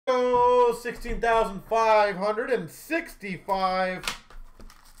16,565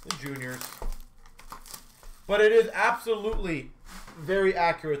 the juniors. But it is absolutely very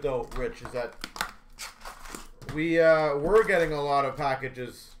accurate though, Rich, is that we're getting a lot of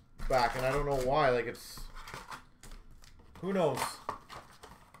packages back, and I don't know why. Like, it's, who knows?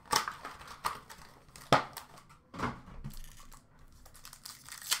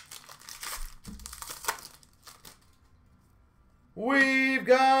 We've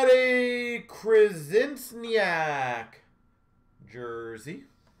got a CloutsnChara jersey.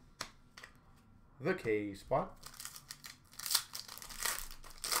 The K spot.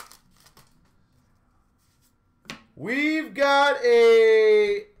 We've got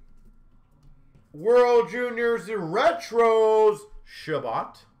a World Juniors Retros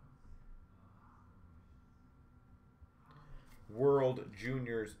Shabbat. World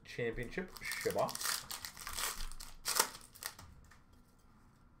Juniors Championship Shabbat.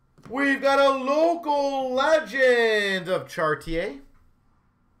 We've got a local legend of Chartier.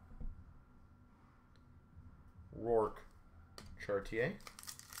 Rourke Chartier.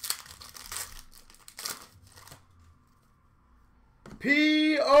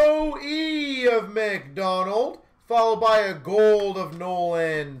 POE of McDonald, followed by a gold of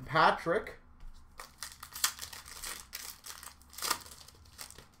Nolan Patrick.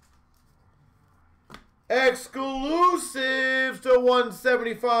 Exclusives to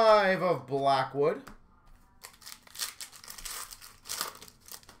 175 of Blackwood.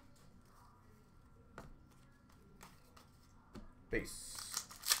 Base.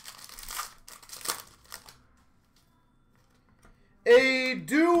 A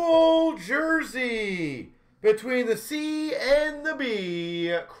dual jersey between the C and the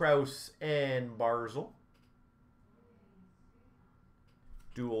B. Kraus and Barzal.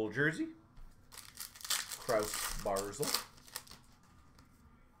 Dual jersey. Kraus, Barzal.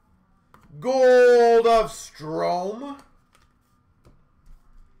 Gold of Strome.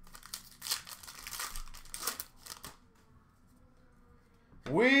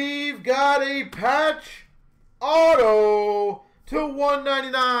 We've got a patch auto to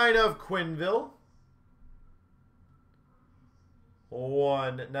 199 of Quinville.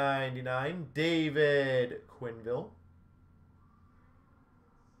 199, David Quinville.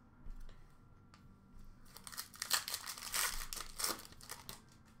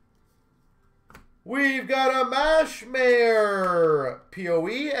 We've got a Mashmare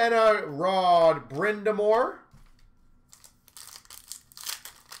POE and a Rod Brindamore.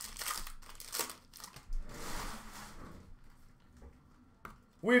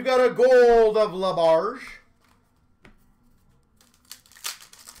 We've got a gold of Labarge.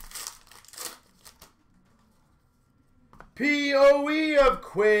 POE of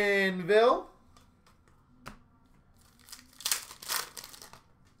Quinville.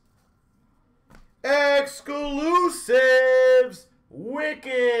 Exclusives,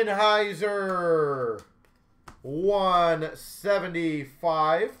 Wickenheiser,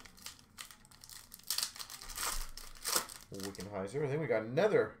 175. Wickenheiser. I think we got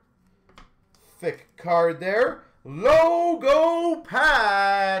another thick card there. Logo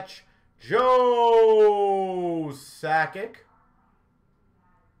patch, Joe Sakic.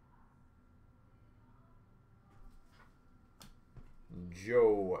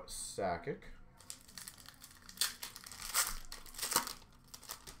 Joe Sakic.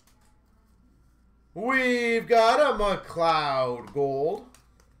 We've got a McLeod gold.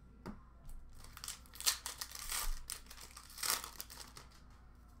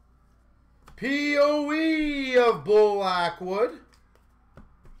 POE of Blackwood.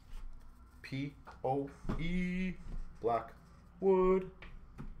 POE Blackwood.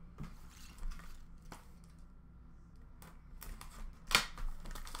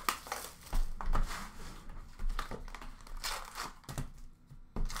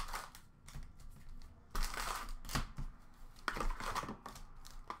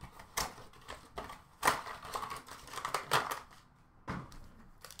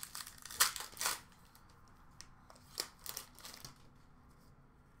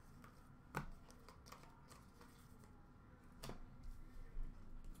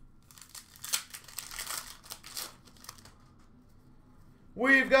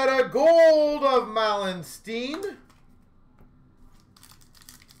 We've got a gold of Malenstein.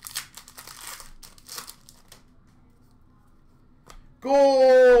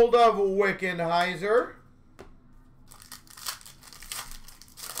 Gold of Wickenheiser.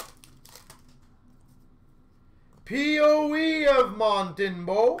 POE of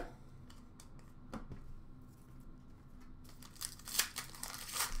Montembeault.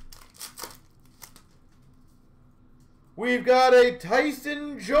 We've got a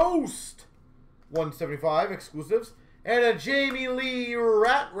Tyson Jost, 175 exclusives, and a Jamie Lee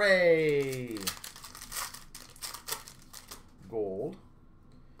Rattray, gold.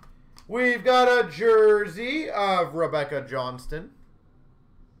 We've got a jersey of Rebecca Johnston.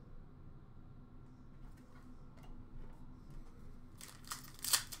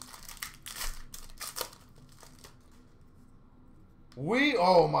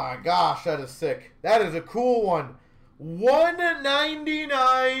 Oh my gosh, that is sick. That is a cool one.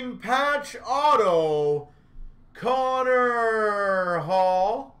 199 patch auto, Connor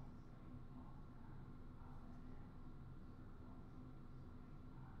Hall.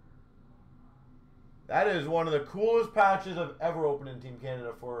 That is one of the coolest patches I've ever opened in Team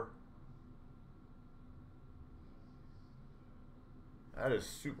Canada for. That is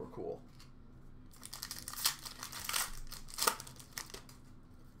super cool.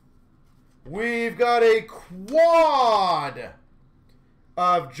 We've got a quad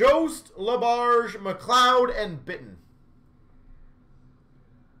of Jost, Labarge, McLeod, and Bitten.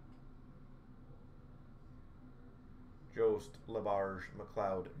 Jost, Labarge,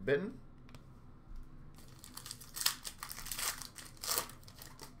 McLeod, Bitten.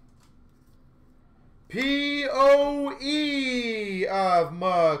 POE of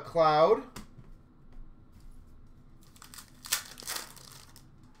McLeod.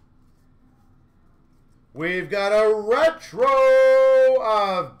 We've got a retro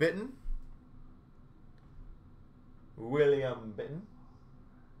of Bitten. William Bitten.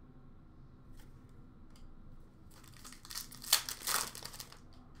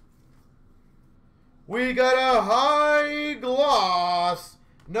 We got a high gloss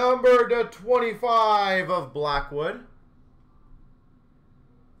number to 25 of Blackwood.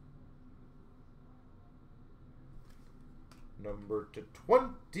 Number to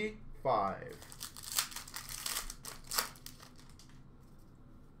 25.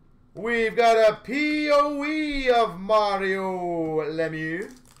 We've got a POE of Mario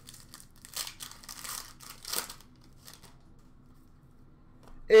Lemieux.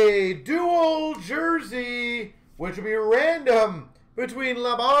 A dual jersey, which will be random between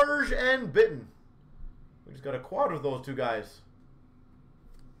Labarge and Bitten. We just got a quad with those two guys.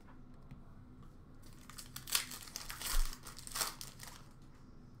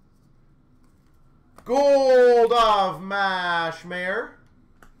 Gold of Mashmare.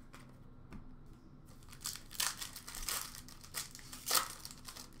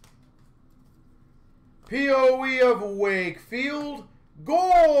 POE of Wakefield.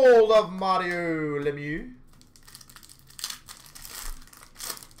 Gold of Mario Lemieux.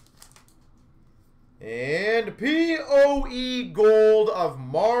 And POE gold of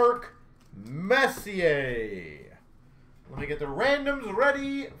Mark Messier. Let me get the randoms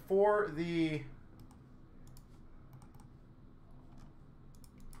ready for the...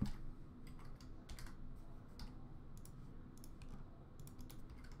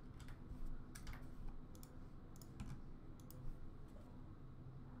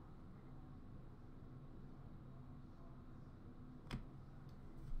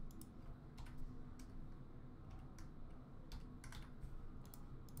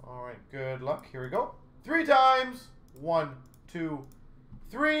 All right, good luck. Here we go. 3 times. 1, 2,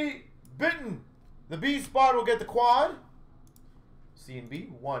 3. Bitten. The B spot will get the quad. C and B.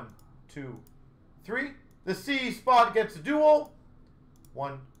 1, 2, 3. The C spot gets the dual.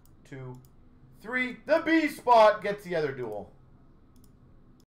 1, 2, 3. The B spot gets the other dual.